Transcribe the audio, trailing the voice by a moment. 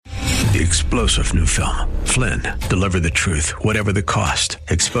the explosive new film, Flynn, Deliver the Truth, Whatever the Cost,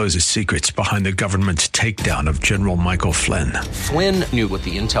 exposes secrets behind the government's takedown of General Michael Flynn. Flynn knew what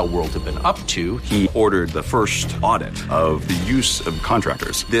the intel world had been up to. He ordered the first audit of the use of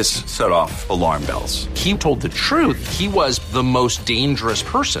contractors. This set off alarm bells. He told the truth. He was the most dangerous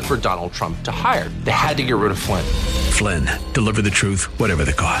person for Donald Trump to hire. They had to get rid of Flynn. Flynn, Deliver the Truth, Whatever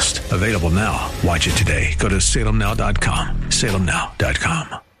the Cost. Available now. Watch it today. Go to salemnow.com.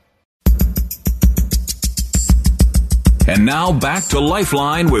 salemnow.com. And now back to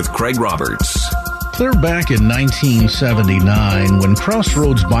Lifeline with Craig Roberts. Clear back in 1979, when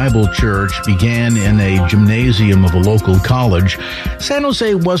Crossroads Bible Church began in a gymnasium of a local college, San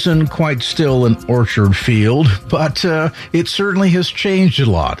Jose wasn't quite still an orchard field, but it certainly has changed a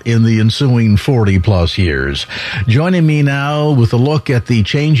lot in the ensuing 40-plus years. Joining me now with a look at the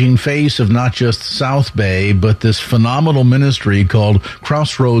changing face of not just South Bay, but this phenomenal ministry called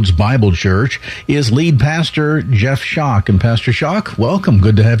Crossroads Bible Church is lead pastor Jeff Schock. And Pastor Schock, welcome.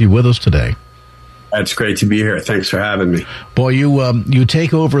 Good to have you with us today. It's great to be here. Thanks for having me. Boy, you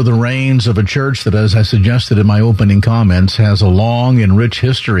take over the reins of a church that, as I suggested in my opening comments, has a long and rich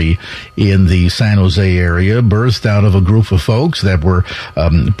history in the San Jose area, birthed out of a group of folks that were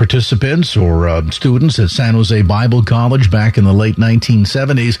participants or students at San Jose Bible College back in the late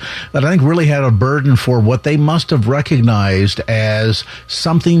 1970s that I think really had a burden for what they must have recognized as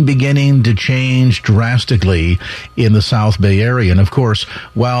something beginning to change drastically in the South Bay area. And of course,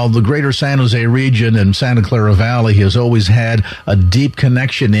 while the greater San Jose region and Santa Clara Valley has always had a deep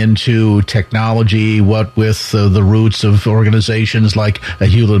connection into technology, what with the roots of organizations like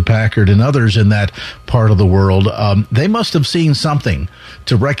Hewlett-Packard and others in that part of the world, they must have seen something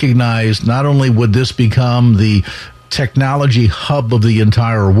to recognize not only would this become the technology hub of the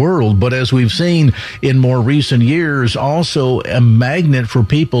entire world, but as we've seen in more recent years, also a magnet for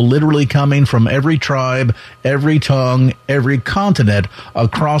people literally coming from every tribe, every tongue, every continent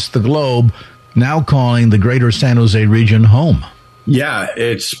across the globe, now calling the greater San Jose region home. Yeah,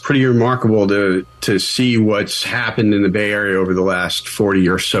 it's pretty remarkable to see what's happened in the Bay Area over the last 40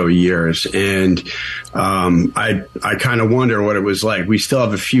 or so years. And I kind of wonder what it was like. We still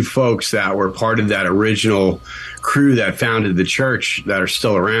have a few folks that were part of that original crew that founded the church that are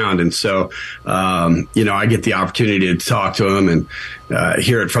still around. And so, I get the opportunity to talk to them and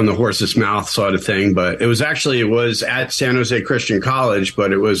hear it from the horse's mouth sort of thing. But it was at San Jose Christian College,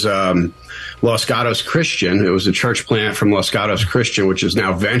 but it was Los Gatos Christian. It was a church plant from Los Gatos Christian, which is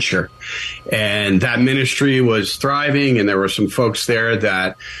now Venture. And that ministry was thriving, and there were some folks there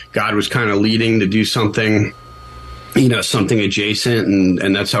that God was kind of leading to do something adjacent,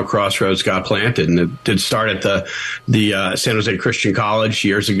 and that's how Crossroads got planted. And it did start at the San Jose Christian College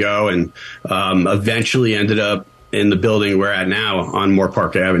years ago, and eventually ended up in the building we're at now on Moore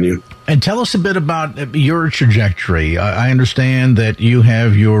Park Avenue. And tell us a bit about your trajectory. I understand that you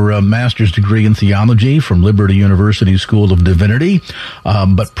have your master's degree in theology from Liberty University School of Divinity.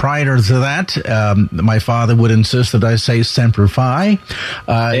 But prior to that, my father would insist that I say Semper Fi.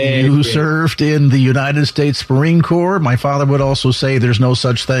 You served in the United States Marine Corps. My father would also say there's no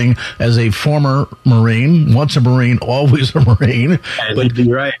such thing as a former Marine. Once a Marine, always a Marine. But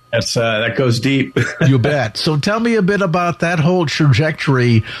you're right. That goes deep. You bet. So tell me a bit about that whole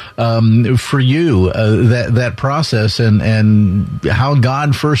trajectory for you, that process, and how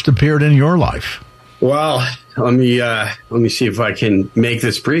God first appeared in your life. Well, let me see if I can make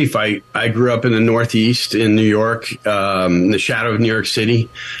this brief. I grew up in the Northeast in New York, in the shadow of New York City.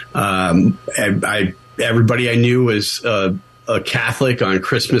 Everybody I knew was a Catholic on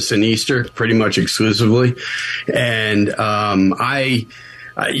Christmas and Easter, pretty much exclusively, and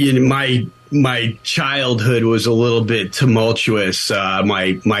my childhood was a little bit tumultuous.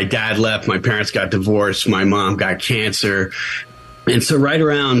 My dad left, my parents got divorced, my mom got cancer. And so right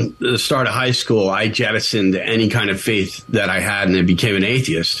around the start of high school, I jettisoned any kind of faith that I had, and I became an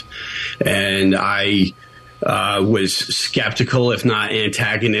atheist. And I was skeptical, if not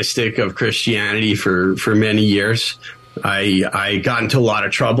antagonistic, of Christianity for many years. I got into a lot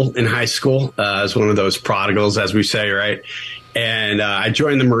of trouble in high school as one of those prodigals, as we say, right? And I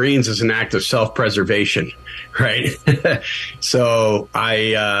joined the Marines as an act of self-preservation, right? So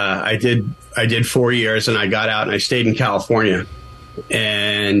I did 4 years, and I got out and I stayed in California.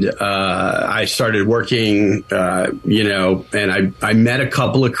 And I started working, and I met a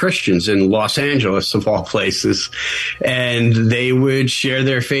couple of Christians in Los Angeles, of all places, and they would share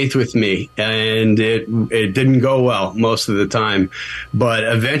their faith with me. And it didn't go well most of the time, but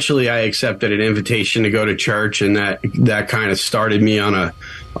eventually I accepted an invitation to go to church, and that kind of started me on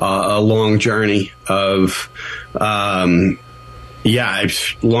a long journey of Yeah,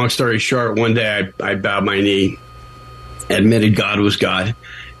 long story short, one day I bowed my knee, admitted God was God,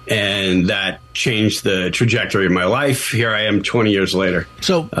 and that changed the trajectory of my life. Here I am 20 years later.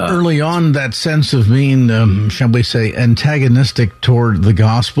 So early on, that sense of being, shall we say, antagonistic toward the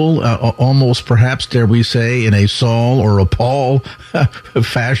gospel, almost perhaps, dare we say, in a Saul or a Paul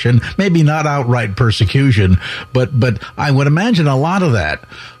fashion, maybe not outright persecution, but I would imagine a lot of that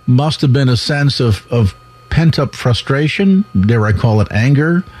must have been a sense of pent-up frustration, dare I call it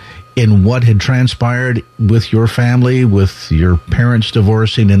anger, in what had transpired with your family, with your parents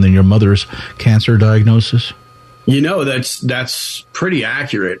divorcing and then your mother's cancer diagnosis? That's pretty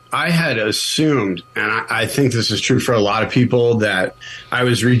accurate. I had assumed, and I think this is true for a lot of people, that I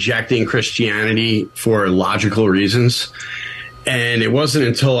was rejecting Christianity for logical reasons. And it wasn't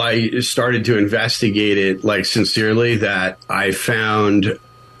until I started to investigate it, like, sincerely, that I found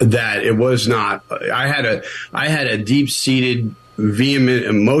that it was not. I had a deep-seated, vehement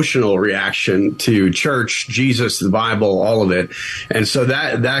emotional reaction to church, Jesus, the Bible, all of it. And so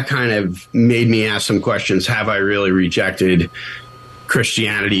that kind of made me ask some questions. Have I really rejected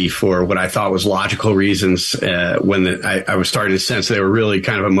Christianity for what I thought was logical reasons when I was starting to sense they were really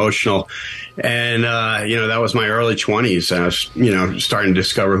kind of emotional? And, that was my early 20s. I was, starting to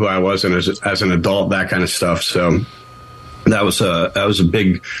discover who I was and as an adult, that kind of stuff. So that was a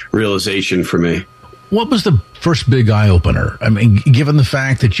big realization for me. What was the first big eye-opener? I mean, given the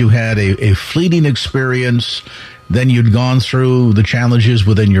fact that you had a fleeting experience, then you'd gone through the challenges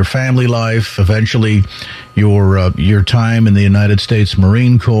within your family life, eventually your time in the United States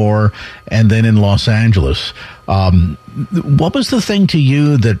Marine Corps, and then in Los Angeles. What was the thing to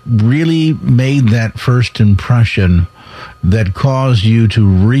you that really made that first impression that caused you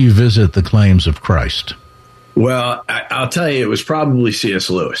to revisit the claims of Christ? Well, I'll tell you, it was probably C.S.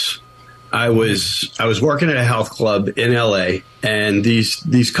 Lewis. I was working at a health club in LA, and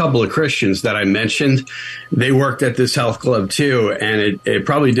these couple of Christians that I mentioned, they worked at this health club too, and it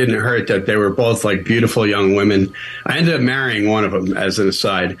probably didn't hurt that they were both like beautiful young women. I ended up marrying one of them as an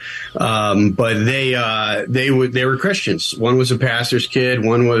aside, but they were Christians. One was a pastor's kid,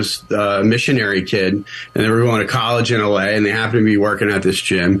 one was a missionary kid, and they were going to college in LA, and they happened to be working at this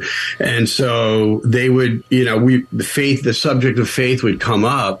gym, and so they would, the subject of faith would come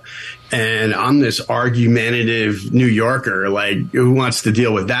up. And I'm this argumentative New Yorker, like, who wants to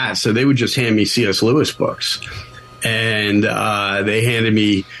deal with that? So they would just hand me C.S. Lewis books. And they handed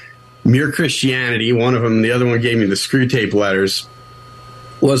me Mere Christianity, one of them. The other one gave me the Screw Tape Letters.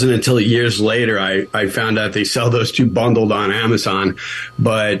 It wasn't until years later I found out they sell those two bundled on Amazon.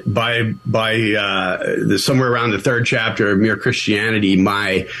 But by somewhere around the third chapter of Mere Christianity,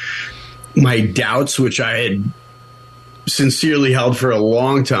 my doubts, which I had sincerely held for a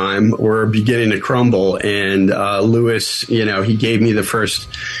long time, were beginning to crumble. And Lewis, he gave me the first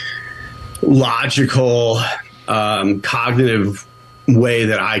logical, cognitive way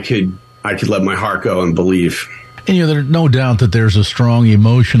that I could let my heart go and believe. And there's no doubt that there's a strong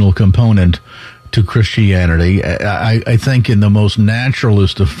emotional component to Christianity. I think in the most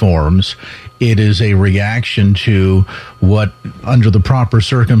naturalist of forms, it is a reaction to what, under the proper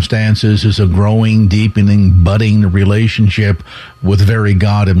circumstances, is a growing, deepening, budding relationship with very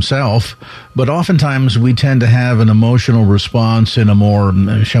God himself. But oftentimes we tend to have an emotional response in a more,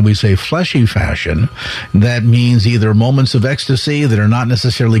 shall we say, fleshy fashion. That means either moments of ecstasy that are not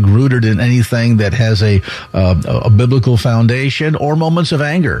necessarily rooted in anything that has a biblical foundation, or moments of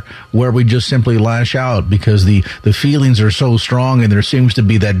anger where we just simply lash out because the feelings are so strong, and there seems to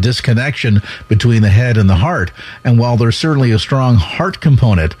be that disconnection between the head and the heart. And while there's certainly a strong heart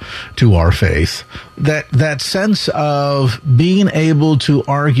component to our faith, that sense of being able to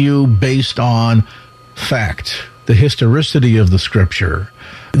argue based on fact, the historicity of the scripture,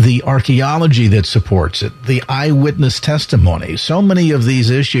 the archaeology that supports it, the eyewitness testimony, so many of these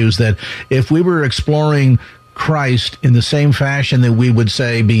issues that if we were exploring Christ in the same fashion that we would,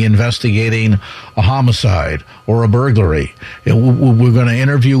 say, be investigating a homicide or a burglary, we're going to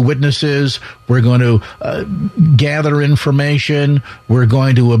interview witnesses, we're going to gather information, we're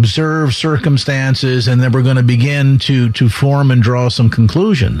going to observe circumstances, and then we're going to begin to form and draw some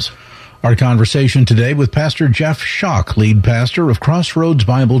conclusions. Our conversation today with Pastor Jeff Schock, lead pastor of Crossroads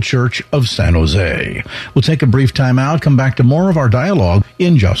Bible Church of San Jose. We'll take a brief time out, come back to more of our dialogue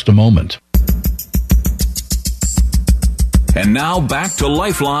in just a moment. And now back to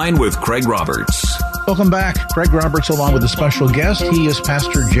Lifeline with Craig Roberts. Welcome back. Craig Roberts along with a special guest. He is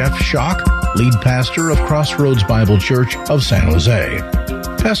Pastor Jeff Schock, lead pastor of Crossroads Bible Church of San Jose.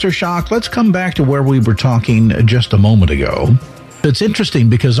 Pastor Schock, let's come back to where we were talking just a moment ago. It's interesting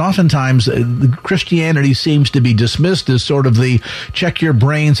because oftentimes Christianity seems to be dismissed as sort of the check your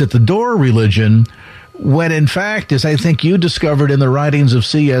brains at the door religion, when in fact, as I think you discovered in the writings of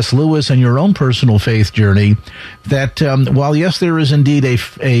C.S. Lewis and your own personal faith journey, that while yes, there is indeed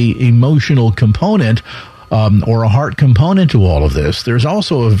a emotional component or a heart component to all of this, there's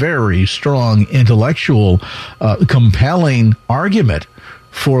also a very strong intellectual, compelling argument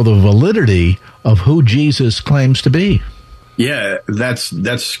for the validity of who Jesus claims to be. Yeah,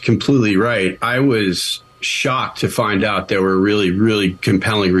 that's completely right. I was shocked to find out there were really, really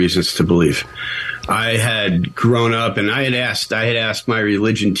compelling reasons to believe. I had grown up and I had asked my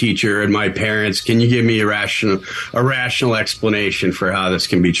religion teacher and my parents, can you give me a rational explanation for how this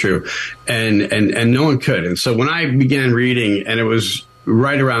can be true? And no one could. And so when I began reading, and it was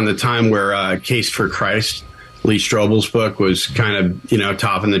right around the time where Case for Christ, Lee Strobel's book, was kind of,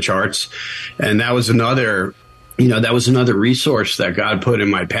 topping the charts. And that was another resource that God put in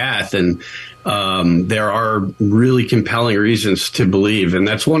my path. And there are really compelling reasons to believe. And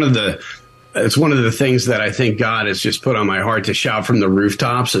it's one of the things that I think God has just put on my heart to shout from the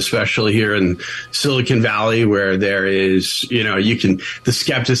rooftops, especially here in Silicon Valley, where there is, the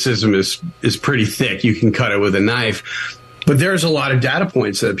skepticism is pretty thick. You can cut it with a knife. But there's a lot of data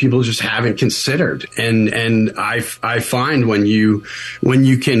points that people just haven't considered. And I find when you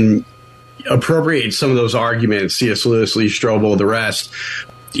can appropriate some of those arguments, C.S. Lewis, Lee Strobel, the rest,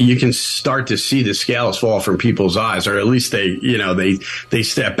 you can start to see the scales fall from people's eyes, or at least they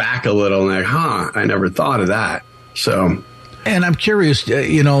step back a little and I never thought of that. So. And I'm curious,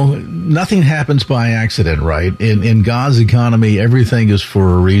 nothing happens by accident, right? In God's economy, everything is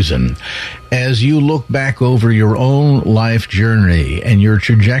for a reason. As you look back over your own life journey and your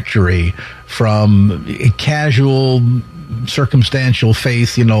trajectory from casual, circumstantial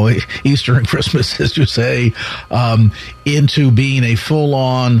faith, Easter and Christmas, as you say, into being a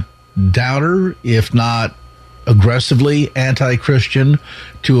full-on doubter, if not aggressively anti-Christian,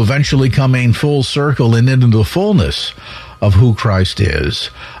 to eventually coming full circle and into the fullness of who Christ is.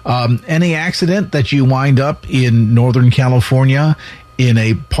 Any accident that you wind up in Northern California, in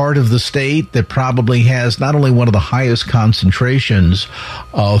a part of the state that probably has not only one of the highest concentrations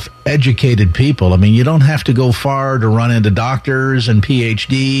of educated people. I mean, you don't have to go far to run into doctors and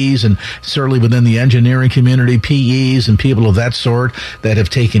PhDs, and certainly within the engineering community, PEs and people of that sort that have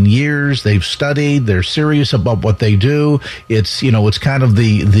taken years, they've studied, they're serious about what they do. It's, it's kind of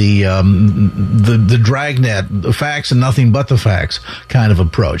the dragnet, the facts and nothing but the facts kind of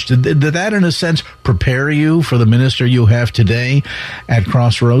approach. Did that in a sense prepare you for the minister you have today at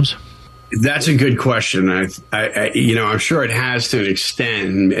Crossroads? That's a good question. I'm sure it has to an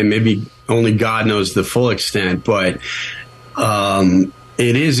extent, and maybe only God knows the full extent, but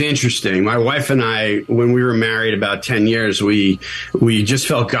it is interesting. My wife and I, when we were married about 10 years, we just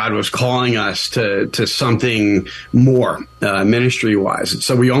felt God was calling us to something more ministry-wise.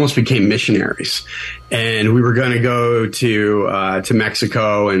 So we almost became missionaries. And we were going to go to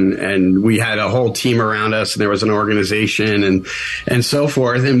Mexico, and we had a whole team around us, and there was an organization and so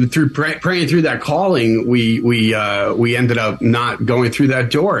forth. And through praying through that calling, we ended up not going through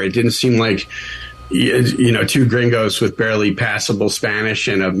that door. It didn't seem like, two gringos with barely passable Spanish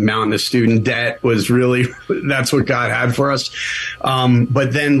and a mountain of student debt was really, that's what God had for us.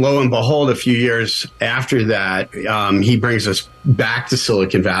 But then lo and behold, a few years after that, he brings us back to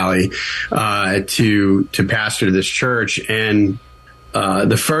Silicon Valley, to pastor this church. And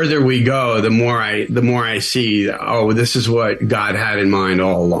the further we go, the more I see, this is what God had in mind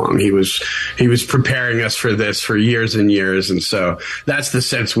all along. He was preparing us for this for years and years. And so that's the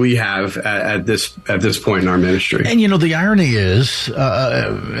sense we have at this point in our ministry. And, the irony is,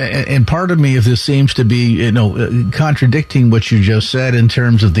 and part of me, if this seems to be, contradicting what you just said in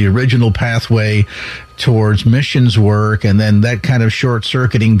terms of the original pathway towards missions work, and then that kind of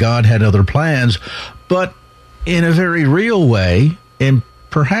short-circuiting God had other plans, but in a very real way, and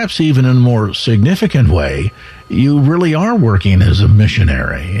perhaps even in a more significant way, you really are working as a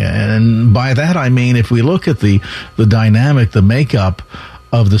missionary. And by that I mean, if we look at the dynamic, the makeup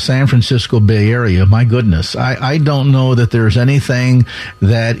of the San Francisco Bay Area, my goodness, I don't know that there's anything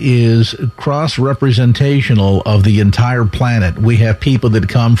that is cross-representational of the entire planet. We have people that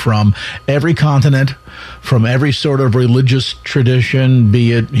come from every continent, from every sort of religious tradition,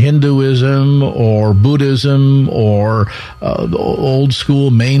 be it Hinduism or Buddhism or old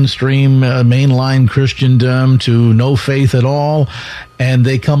school mainstream, mainline Christendom to no faith at all. And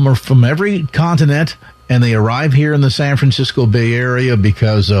they come from every continent and they arrive here in the San Francisco Bay Area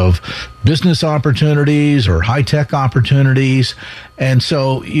because of business opportunities or high-tech opportunities. And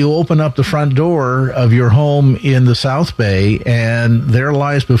so you open up the front door of your home in the South Bay, and there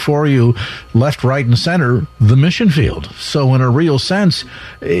lies before you, left, right, and center, the mission field. So in a real sense,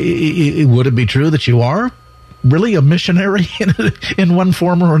 would it be true that you are really a missionary in one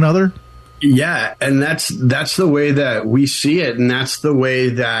form or another? Yeah, and that's the way that we see it, and that's the way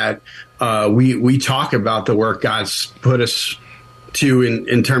that we talk about the work God's put us to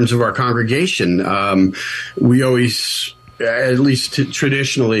in terms of our congregation. We always, at least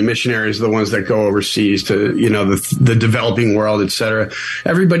traditionally, missionaries are the ones that go overseas to the developing world, etc.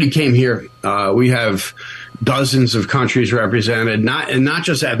 Everybody came here. We have dozens of countries represented, not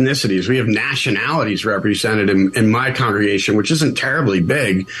just ethnicities. We have nationalities represented in my congregation, which isn't terribly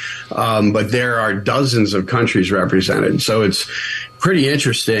big, but there are dozens of countries represented. So it's pretty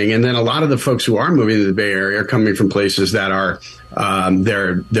interesting. And then a lot of the folks who are moving to the Bay Area are coming from places that are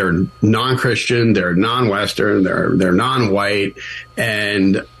they're non-Christian, they're non-Western, they're non-white,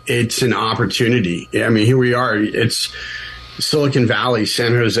 and it's an opportunity. I mean, here we are. It's Silicon Valley,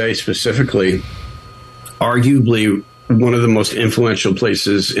 San Jose specifically, arguably one of the most influential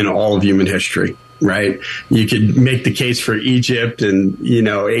places in all of human history, right? You could make the case for Egypt and,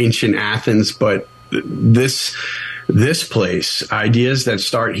 ancient Athens, but this place, ideas that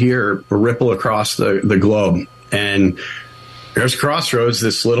start here ripple across the globe. And there's Crossroads,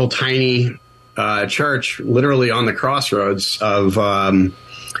 this little tiny church, literally on the crossroads of, one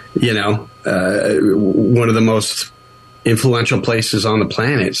of the most influential places on the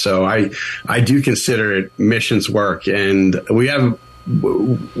planet. So I do consider it missions work, and we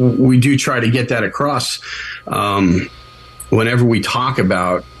do try to get that across whenever we talk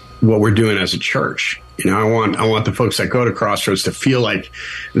about what we're doing as a church. I want the folks that go to Crossroads to feel like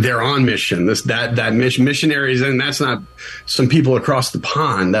they're on mission. That missionaries, and that's not some people across the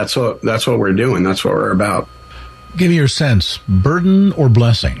pond. That's what we're doing. That's what we're about. Give me your sense, burden or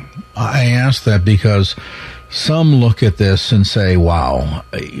blessing? I ask that because some look at this and say, wow,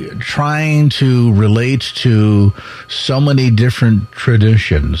 trying to relate to so many different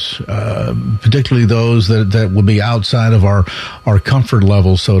traditions, particularly those that will be outside of our comfort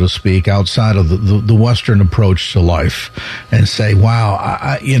level, so to speak, outside of the Western approach to life, and say,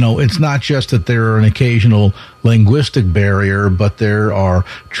 wow, it's not just that there are an occasional linguistic barrier, but there are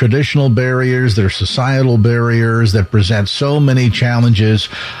traditional barriers, there are societal barriers that present so many challenges.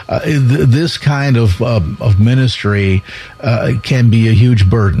 This kind of ministry can be a huge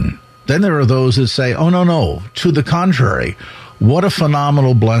burden. Then there are those that say, oh, no, to the contrary. What a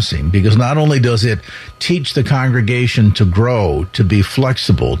phenomenal blessing, because not only does it teach the congregation to grow, to be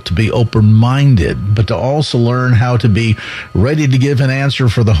flexible, to be open-minded, but to also learn how to be ready to give an answer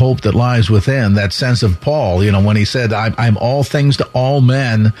for the hope that lies within. That sense of Paul, when he said, I'm all things to all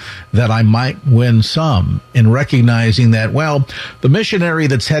men that I might win some, in recognizing that, the missionary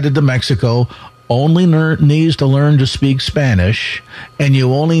that's headed to Mexico only needs to learn to speak Spanish, and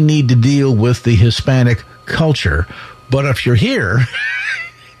you only need to deal with the Hispanic culture. But if you're here,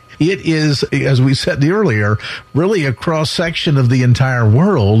 it is, as we said earlier, really a cross-section of the entire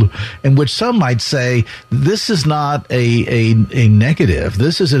world, in which some might say this is not a negative.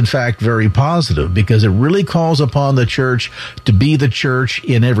 This is, in fact, very positive, because it really calls upon the church to be the church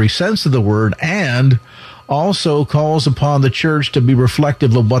in every sense of the word, and also calls upon the church to be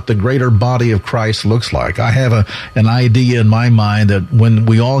reflective of what the greater body of Christ looks like. I have an idea in my mind that when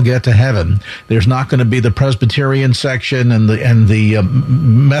we all get to heaven, there's not going to be the Presbyterian section and the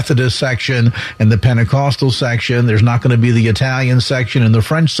Methodist section and the Pentecostal section. There's not going to be the Italian section and the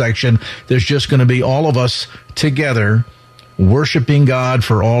French section. There's just going to be all of us together worshiping God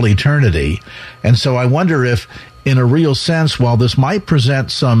for all eternity. And so I wonder if, in a real sense, while this might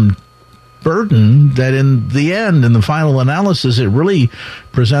present some burden, that in the end, in the final analysis, it really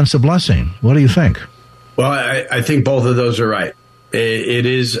presents a blessing. What do you think? Well, I think both of those are right. It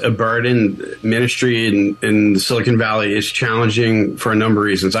is a burden. Ministry in Silicon Valley is challenging for a number of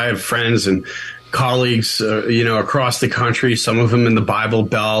reasons. I have friends and colleagues, across the country, some of them in the Bible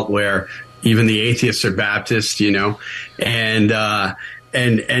Belt, where even the atheists are Baptist, And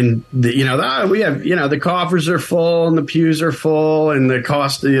we have, the coffers are full and the pews are full and the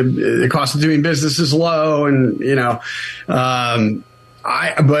cost of doing business is low. And,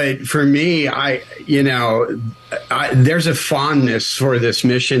 but for me, there's a fondness for this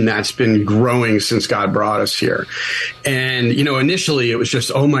mission that's been growing since God brought us here. And, initially it was just,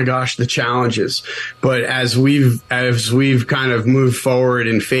 oh my gosh, the challenges. But as we've kind of moved forward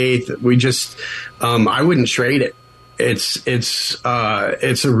in faith, we just, I wouldn't trade it.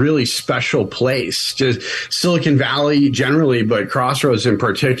 it's a really special place. Just Silicon Valley generally, but Crossroads in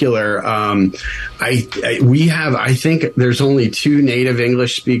particular. I think there's only 2 native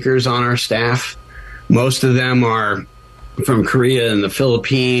English speakers on our staff. Most of them are from Korea and the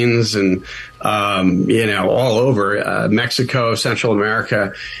Philippines and, all over Mexico, Central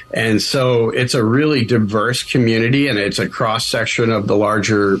America. And so it's a really diverse community, and it's a cross section of the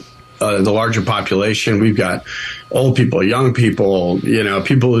larger population. We've got old people, young people,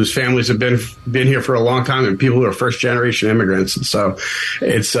 people whose families have been here for a long time, and people who are first generation immigrants. And so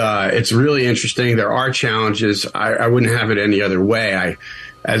it's really interesting. There are challenges. I wouldn't have it any other way.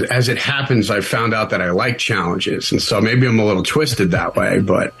 As it happens, I found out that I like challenges, and so maybe I'm a little twisted that way,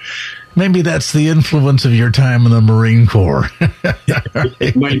 but maybe that's the influence of your time in the Marine Corps.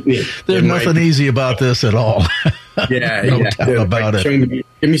 It might be. There's nothing easy about this at all. No doubt about it.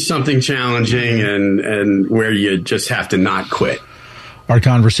 Give me something challenging and where you just have to not quit. Our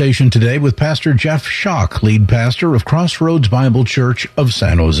conversation today with Pastor Jeff Schock, lead pastor of Crossroads Bible Church of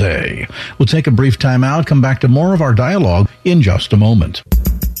San Jose. We'll take a brief time out, come back to more of our dialogue in just a moment.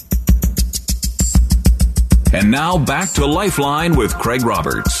 And now back to Lifeline with Craig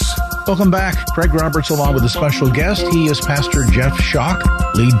Roberts. Welcome back. Craig Roberts along with a special guest. He is Pastor Jeff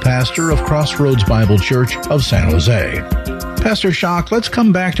Schock, lead pastor of Crossroads Bible Church of San Jose. Pastor Schock, let's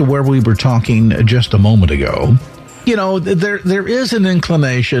come back to where we were talking just a moment ago. There is an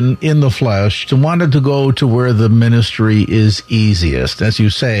inclination in the flesh to want to go to where the ministry is easiest, as you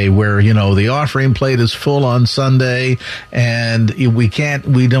say, where, the offering plate is full on Sunday and we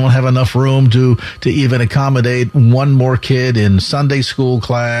don't have enough room to even accommodate one more kid in Sunday school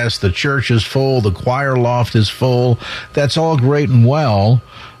class. The church is full. The choir loft is full. That's all great and well.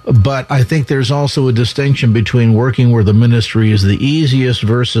 But I think there's also a distinction between working where the ministry is the easiest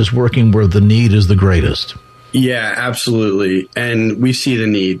versus working where the need is the greatest. Yeah, absolutely. And we see the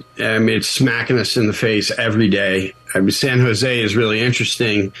need. It's smacking us in the face every day. San Jose is really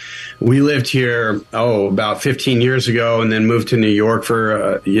interesting. We lived here, about 15 years ago and then moved to New York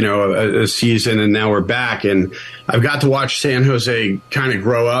for, a season, and now we're back. And I've got to watch San Jose kind of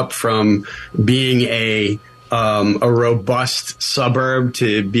grow up from being a robust suburb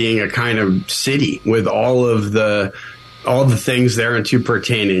to being a kind of city with all the things thereunto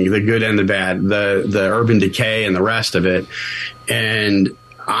pertaining, the good and the bad, the urban decay and the rest of it. And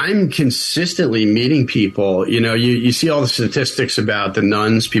I'm consistently meeting people. You see all the statistics about the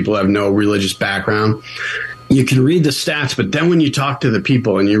nuns, people have no religious background. You can read the stats, but then when you talk to the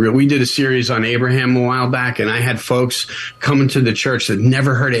people, and we did a series on Abraham a while back, and I had folks coming to the church that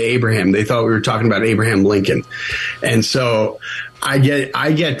never heard of Abraham. They thought we were talking about Abraham Lincoln. And so I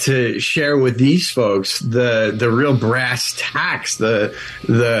get to share with these folks the real brass tacks, the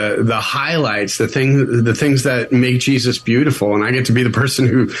highlights, the things that make Jesus beautiful, and I get to be the person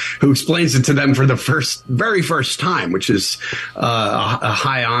who explains it to them for the very first time, which is a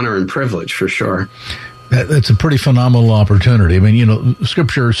high honor and privilege for sure. That's a pretty phenomenal opportunity.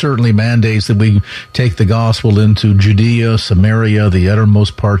 Scripture certainly mandates that we take the gospel into Judea, Samaria, the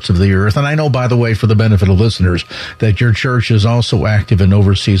uttermost parts of the earth. And I know, by the way, for the benefit of listeners, that your church is also active in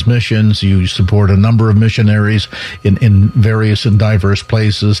overseas missions. You support a number of missionaries in various and diverse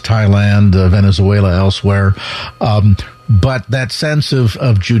places, Thailand, Venezuela, elsewhere. But that sense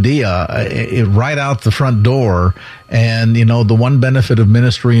of Judea, right out the front door, and, the one benefit of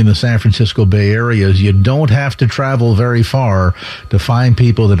ministry in the San Francisco Bay Area is you don't have to travel very far to find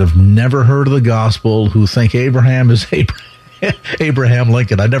people that have never heard of the gospel, who think Abraham is Abraham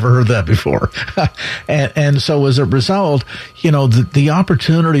Lincoln. I never heard that before. and so as a result, the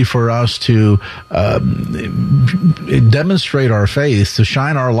opportunity for us to demonstrate our faith, to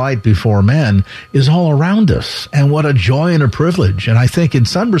shine our light before men, is all around us. And what a joy and a privilege. And I think in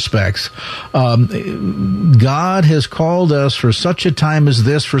some respects, God has called us for such a time as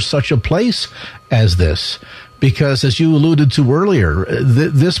this, for such a place as this. Because, as you alluded to earlier,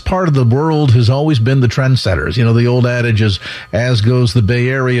 this part of the world has always been the trendsetters. The old adage is, as goes the Bay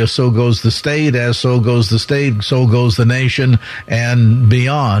Area, so goes the state, as so goes the state, so goes the nation, and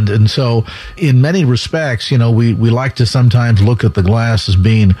beyond. And so, in many respects, we like to sometimes look at the glass as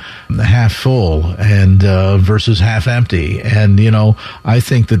being half full and versus half empty. And, I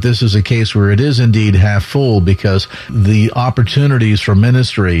think that this is a case where it is indeed half full, because the opportunities for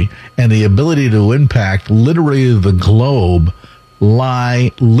ministry and the ability to impact literally the globe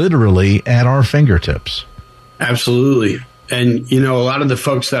lie literally at our fingertips. Absolutely. And, a lot of the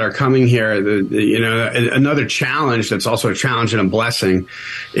folks that are coming here, another challenge that's also a challenge and a blessing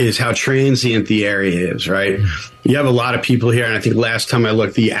is how transient the area is, right? You have a lot of people here, and I think last time I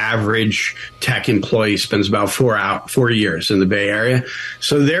looked, the average tech employee spends about 4 years in the Bay Area.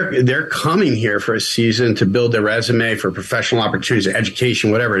 So they're coming here for a season to build their resume for professional opportunities,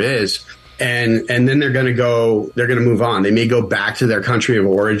 education, whatever it is. And then they're going to move on. They may go back to their country of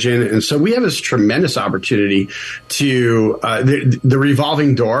origin. And so we have this tremendous opportunity to, the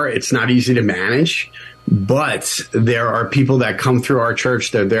revolving door. It's not easy to manage, but there are people that come through our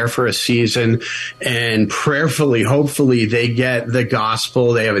church. They're there for a season, and prayerfully, hopefully they get the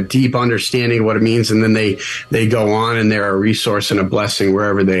gospel. They have a deep understanding of what it means. And then they go on, and they're a resource and a blessing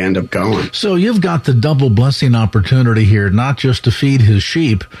wherever they end up going. So you've got the double blessing opportunity here, not just to feed his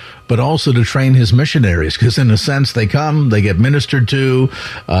sheep, but also to train his missionaries, because in a sense they come, they get ministered to,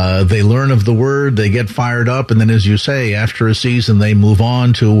 they learn of the word, they get fired up, and then, as you say, after a season they move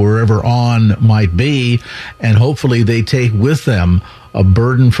on to wherever on might be, and hopefully they take with them a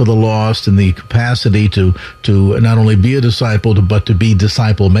burden for the lost and the capacity to not only be a disciple, but to be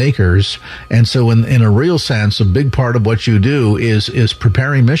disciple makers. And so in a real sense, a big part of what you do is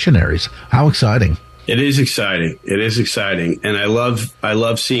preparing missionaries. How exciting. It is exciting. And I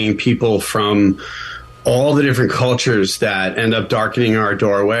love seeing people from all the different cultures that end up darkening our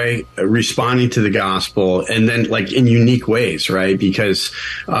doorway, responding to the gospel, and then in unique ways, right? Because,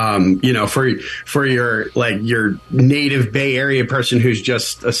 for your native Bay Area person who's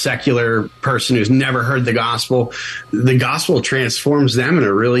just a secular person who's never heard the gospel transforms them in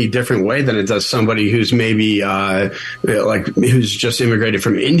a really different way than it does somebody who's maybe, who's just immigrated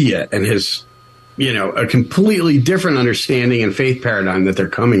from India and has, a completely different understanding and faith paradigm that they're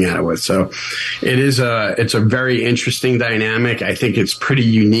coming at it with. So it's a very interesting dynamic. I think it's pretty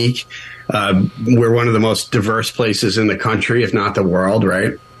unique. We're one of the most diverse places in the country, if not the world,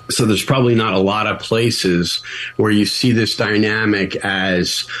 right? So there's probably not a lot of places where you see this dynamic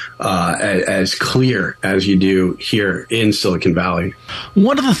as clear as you do here in Silicon Valley.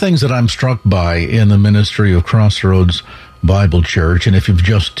 One of the things that I'm struck by in the ministry of Crossroads Bible Church, and if you've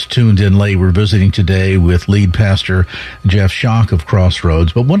just tuned in late, we're visiting today with lead pastor Jeff Schock of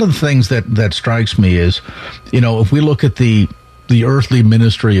Crossroads. But one of the things that strikes me is, if we look at the earthly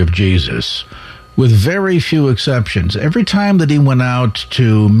ministry of Jesus, with very few exceptions, every time that he went out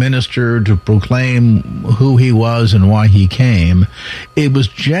to minister, to proclaim who he was and why he came, it was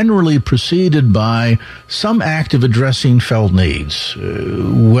generally preceded by some act of addressing felt needs,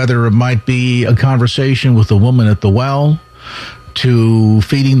 whether it might be a conversation with the woman at the well, to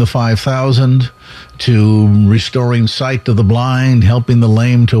feeding the 5,000, to restoring sight to the blind, helping the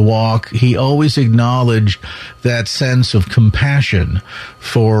lame to walk. He always acknowledged that sense of compassion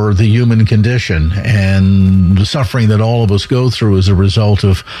for the human condition and the suffering that all of us go through as a result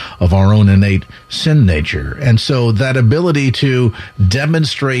of our own innate sin nature. And so that ability to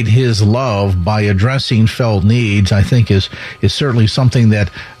demonstrate his love by addressing felt needs, I think, is certainly something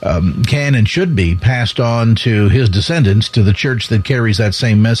that can and should be passed on to his descendants, to the church that carries that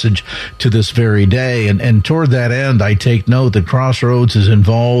same message to this very day. And toward that end, I take note that Crossroads is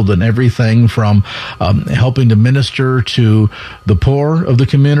involved in everything from helping to minister to the poor of the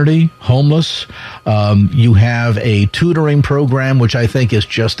community, homeless. You have a tutoring program, which I think is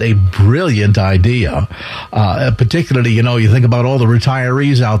just a brilliant idea. Particularly, you think about all the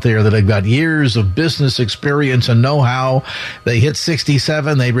retirees out there that have got years of business experience and know-how. They hit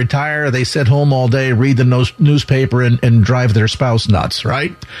 67, they retire, they sit home all day, read the newspaper, and drive their spouse nuts,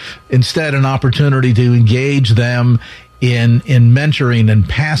 right? Instead, an opportunity to engage them in mentoring and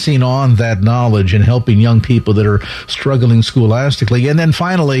passing on that knowledge and helping young people that are struggling scholastically. And then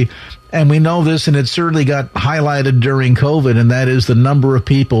finally, and we know this, and it certainly got highlighted during COVID, and that is the number of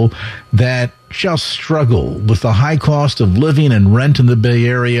people that just struggle with the high cost of living and rent in the Bay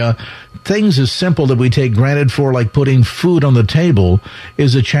Area. Things as simple that we take granted for, like putting food on the table,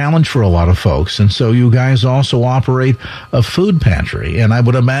 is a challenge for a lot of folks. And so you guys also operate a food pantry. And I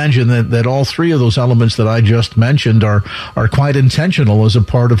would imagine that all three of those elements that I just mentioned are quite intentional as a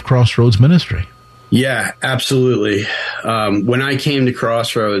part of Crossroads ministry. Yeah, absolutely. When I came to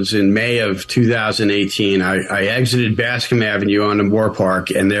Crossroads in May of 2018, I exited Bascom Avenue onto Moore Park,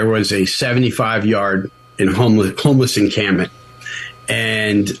 and there was a 75-yard homeless encampment.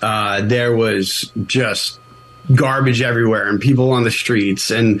 And there was just garbage everywhere and people on the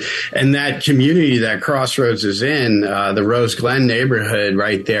streets. And that community that Crossroads is in, the Rose Glen neighborhood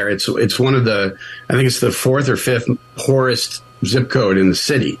right there, it's one of I think it's the 4th or 5th poorest zip code in the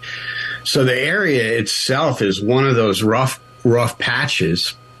city. So the area itself is one of those rough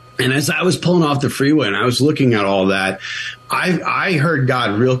patches. And as I was pulling off the freeway and I was looking at all that, I heard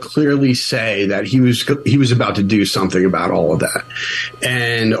God real clearly say that he was about to do something about all of that.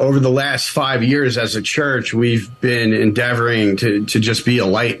 And over the last 5 years as a church, we've been endeavoring to just be a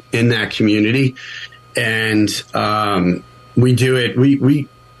light in that community. And we do it. We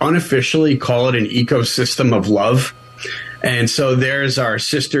unofficially call it an ecosystem of love. And so there's our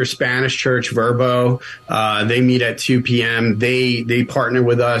sister Spanish church, Verbo. They meet at 2 p.m. They partner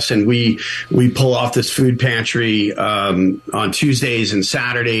with us, and we pull off this food pantry on Tuesdays and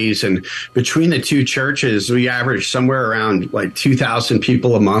Saturdays. And between the two churches, we average somewhere around like 2,000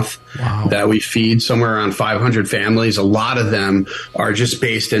 people a month. Wow. That we feed, somewhere around 500 families. A lot of them are just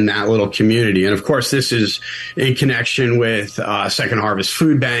based in that little community. And of course, this is in connection with Second Harvest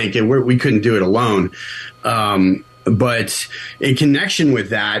Food Bank, and we couldn't do it alone. But in connection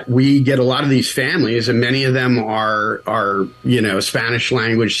with that, we get a lot of these families, and many of them are Spanish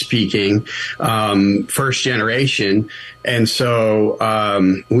language speaking, first generation. And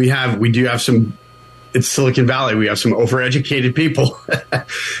so we do have some. It's Silicon Valley. We have some overeducated people.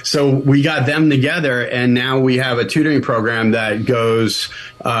 So we got them together, and now we have a tutoring program that goes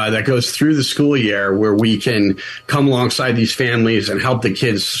through the school year, where we can come alongside these families and help the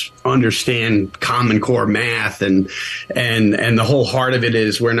kids understand Common Core math. And the whole heart of it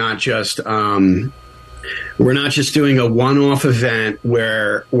is we're not just doing a one-off event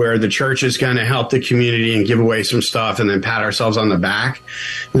where the church is going to help the community and give away some stuff and then pat ourselves on the back.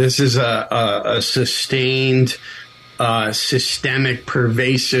 This is a sustained, systemic,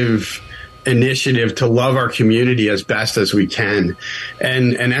 pervasive initiative to love our community as best as we can.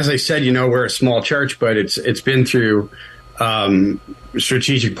 And as I said, we're a small church, but it's been through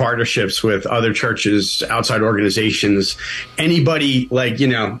strategic partnerships with other churches, outside organizations, anybody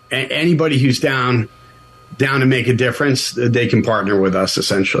anybody who's down to make a difference, they can partner with us,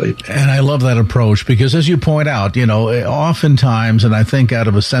 essentially. And I love that approach, because as you point out, oftentimes, and I think out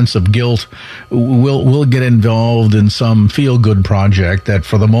of a sense of guilt, we'll get involved in some feel-good project that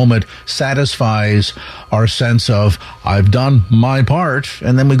for the moment satisfies our sense of, I've done my part,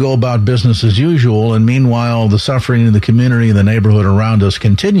 and then we go about business as usual, and meanwhile the suffering in the community and the neighborhood around us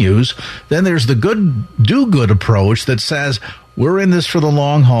continues. Then there's the do-good approach that says, we're in this for the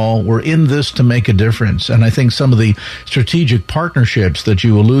long haul. We're in this to make a difference. And I think some of the strategic partnerships that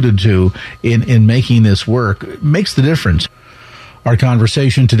you alluded to in making this work makes the difference. Our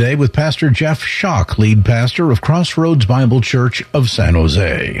conversation today with Pastor Jeff Schock, lead pastor of Crossroads Bible Church of San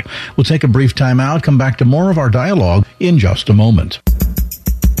Jose. We'll take a brief time out, come back to more of our dialogue in just a moment.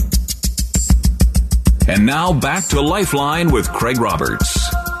 And now back to Lifeline with Craig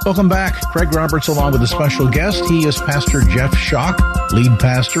Roberts. Welcome back. Craig Roberts along with a special guest. He is Pastor Jeff Schock, lead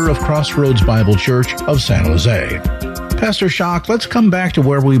pastor of Crossroads Bible Church of San Jose. Pastor Schock, let's come back to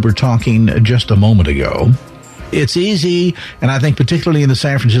where we were talking just a moment ago. It's easy, and I think particularly in the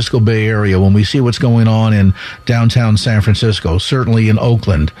San Francisco Bay Area, when we see what's going on in downtown San Francisco, certainly in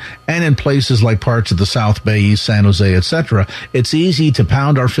Oakland, and in places like parts of the South Bay, East San Jose, etc., it's easy to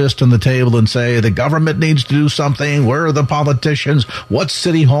pound our fist on the table and say, the government needs to do something. Where are the politicians? What's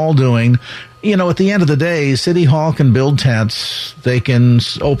City Hall doing? At the end of the day, City Hall can build tents. They can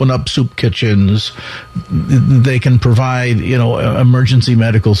open up soup kitchens. They can provide, emergency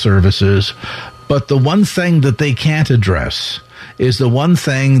medical services. But the one thing that they can't address is the one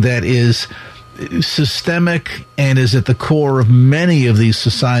thing that is systemic and is at the core of many of these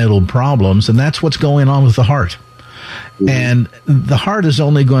societal problems, and that's what's going on with the heart. And the heart is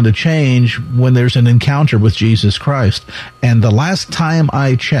only going to change when there's an encounter with Jesus Christ. And the last time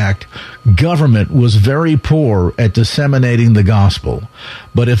I checked, government was very poor at disseminating the gospel.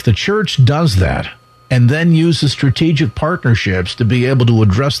 But if the church does that and then uses strategic partnerships to be able to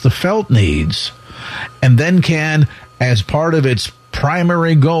address the felt needs, and then can, as part of its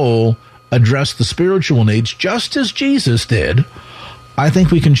primary goal, address the spiritual needs, just as Jesus did, I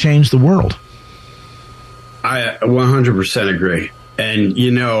think we can change the world. I 100% agree. And,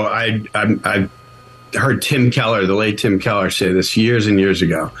 I heard Tim Keller, the late Tim Keller, say this years and years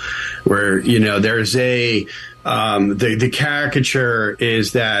ago, where, there's the caricature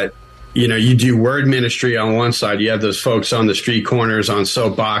is that, you do word ministry on one side. You have those folks on the street corners on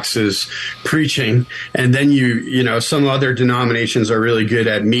soapboxes preaching. And then some other denominations are really good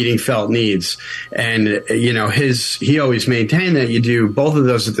at meeting felt needs. And, he always maintained that you do both of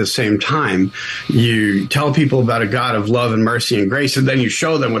those at the same time. You tell people about a God of love and mercy and grace, and then you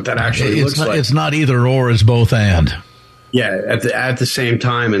show them what that actually looks like. It's not either or, it's both and. Yeah, at the same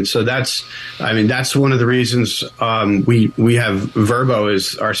time. And so that's one of the reasons we have Verbo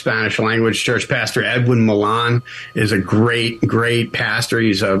as our Spanish language church. Pastor Edwin Milan is a great pastor.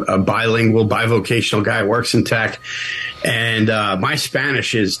 He's a bilingual, bivocational guy, works in tech. And my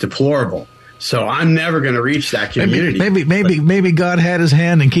Spanish is deplorable. So I'm never going to reach that community. Maybe God had his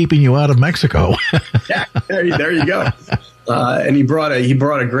hand in keeping you out of Mexico. Yeah, there you go. And he brought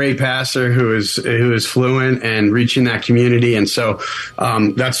a great pastor who is fluent and reaching that community. And so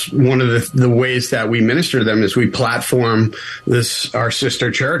that's one of the ways that we minister to them is we platform our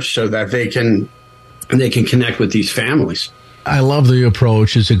sister church so that they can connect with these families. I love the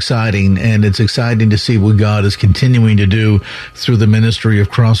approach. It's exciting, and it's exciting to see what God is continuing to do through the ministry of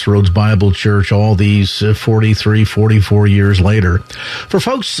Crossroads Bible Church all these 43, 44 years later. For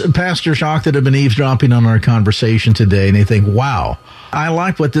folks, Pastor Jacques, that have been eavesdropping on our conversation today, and they think, wow, I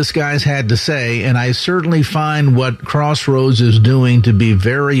like what this guy's had to say, and I certainly find what Crossroads is doing to be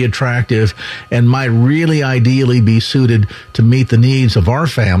very attractive and might really ideally be suited to meet the needs of our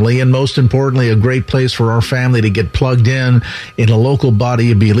family, and most importantly, a great place for our family to get plugged in a local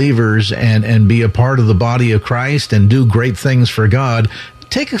body of believers and be a part of the body of Christ and do great things for God.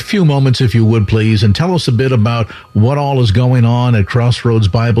 Take a few moments, if you would, please, and tell us a bit about what all is going on at Crossroads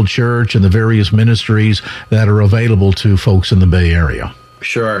Bible Church and the various ministries that are available to folks in the Bay Area.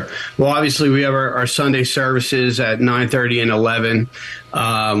 Sure. Well, obviously, we have our Sunday services at 9:30 and 11.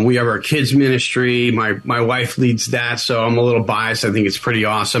 We have our kids ministry. My wife leads that, so I'm a little biased. I think it's pretty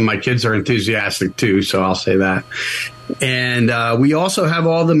awesome. My kids are enthusiastic, too, so I'll say that. And we also have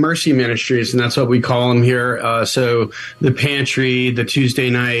all the mercy ministries, and that's what we call them here. So the pantry, the Tuesday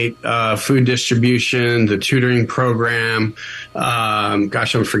night food distribution, the tutoring program.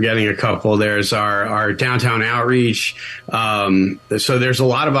 Gosh, I'm forgetting a couple. There's our downtown outreach. So there's a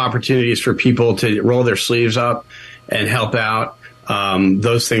lot of opportunities for people to roll their sleeves up and help out.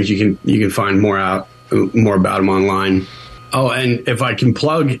 Those things you can find more about them online. Oh, and if I can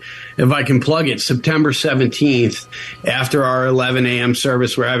plug it, September 17th, after our 11 a.m.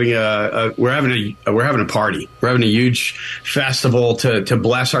 service, we're having a party. We're having a huge festival to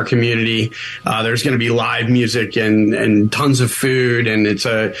bless our community. There's going to be live music and tons of food, and it's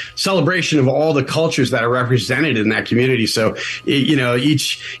a celebration of all the cultures that are represented in that community. So,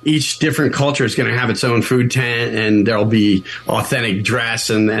 each different culture is going to have its own food tent, and there'll be authentic dress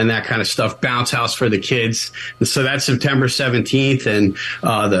and that kind of stuff. Bounce house for the kids. So that's September 17th, and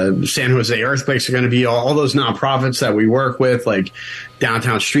the San Jose Earthquakes are going to be all those nonprofits that we work with, like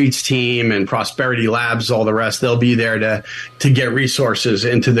Downtown Streets Team and Prosperity Labs, all the rest. They'll be there to get resources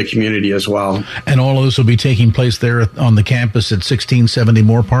into the community as well. And all of this will be taking place there on the campus at 1670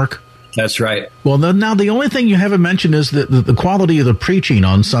 Moore Park? That's right. Well, now the only thing you haven't mentioned is the quality of the preaching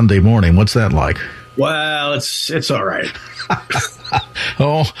on Sunday morning. What's that like? Well, it's all right.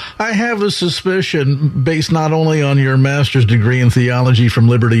 Oh, I have a suspicion, based not only on your master's degree in theology from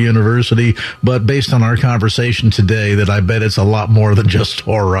Liberty University, but based on our conversation today, that I bet it's a lot more than just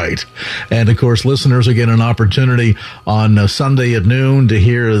all right. And, of course, listeners will get an opportunity on Sunday at noon to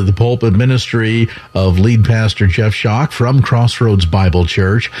hear the pulpit ministry of lead pastor Jeff Jacques from Crossroads Bible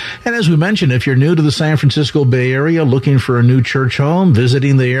Church. And as we mentioned, if you're new to the San Francisco Bay Area, looking for a new church home,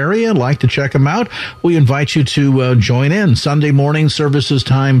 visiting the area, like to check them out, we invite you to join in. Sunday morning services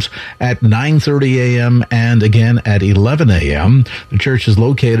times at 9:30 a.m. and again at 11 a.m. The church is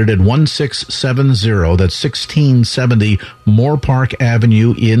located at 1670, that's 1670 Moore Park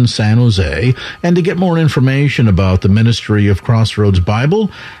Avenue in San Jose. And to get more information about the ministry of Crossroads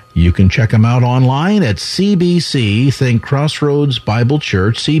Bible, you can check them out online at CBC, think Crossroads Bible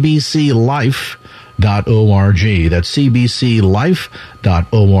Church, CBCLife.org. That's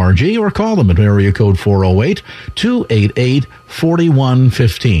cbclife.org, or call them at area code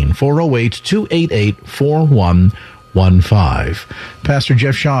 408-288-4115, 408-288-4115. Pastor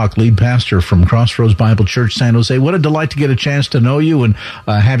Jeff Jacques, lead pastor from Crossroads Bible Church, San Jose. What a delight to get a chance to know you and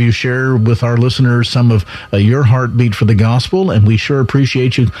have you share with our listeners some of your heartbeat for the gospel, and we sure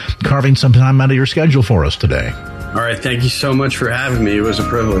appreciate you carving some time out of your schedule for us today. All right, thank you so much for having me. It was a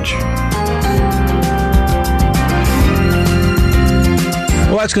privilege.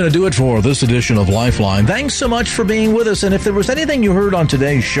 Well, that's going to do it for this edition of Lifeline. Thanks so much for being with us. And if there was anything you heard on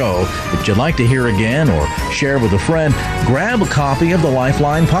today's show that you'd like to hear again or share with a friend, grab a copy of the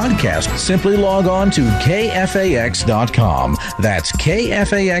Lifeline podcast. Simply log on to KFAX.com. That's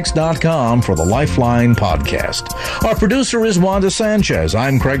KFAX.com for the Lifeline podcast. Our producer is Wanda Sanchez.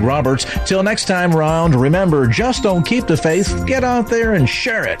 I'm Craig Roberts. Till next time round, remember, just don't keep the faith. Get out there and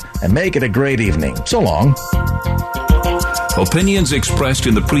share it and make it a great evening. So long. Opinions expressed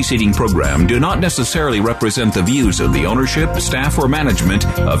in the preceding program do not necessarily represent the views of the ownership, staff, or management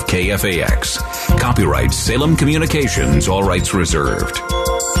of KFAX. Copyright Salem Communications, all rights reserved.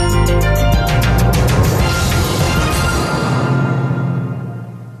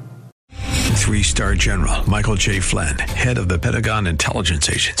 Three-star General Michael J. Flynn, head of the Pentagon Intelligence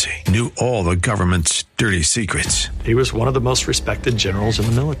Agency, knew all the government's dirty secrets. He was one of the most respected generals in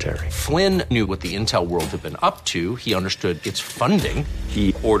the military. Flynn knew what the intel world had been up to. He understood its funding.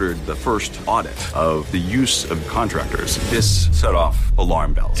 He ordered the first audit of the use of contractors. This set off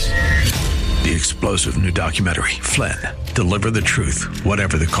alarm bells. The explosive new documentary, Flynn, Deliver the Truth,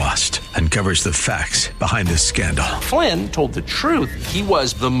 Whatever the Cost, uncovers the facts behind this scandal. Flynn told the truth. He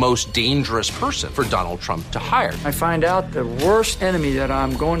was the most dangerous person for Donald Trump to hire. I find out the worst enemy that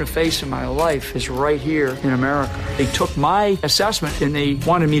I'm going to face in my life is right here in America. They took my assessment and they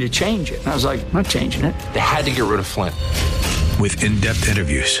wanted me to change it. And I was like, I'm not changing it. They had to get rid of Flynn. With in-depth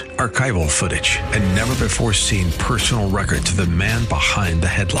interviews, archival footage, and never-before-seen personal records of the man behind the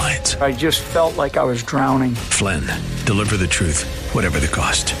headlines. I just felt like I was drowning. Flynn, Deliver the Truth, Whatever the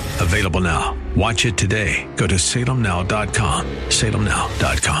Cost. Available now. Watch it today. Go to salemnow.com.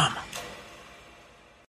 salemnow.com.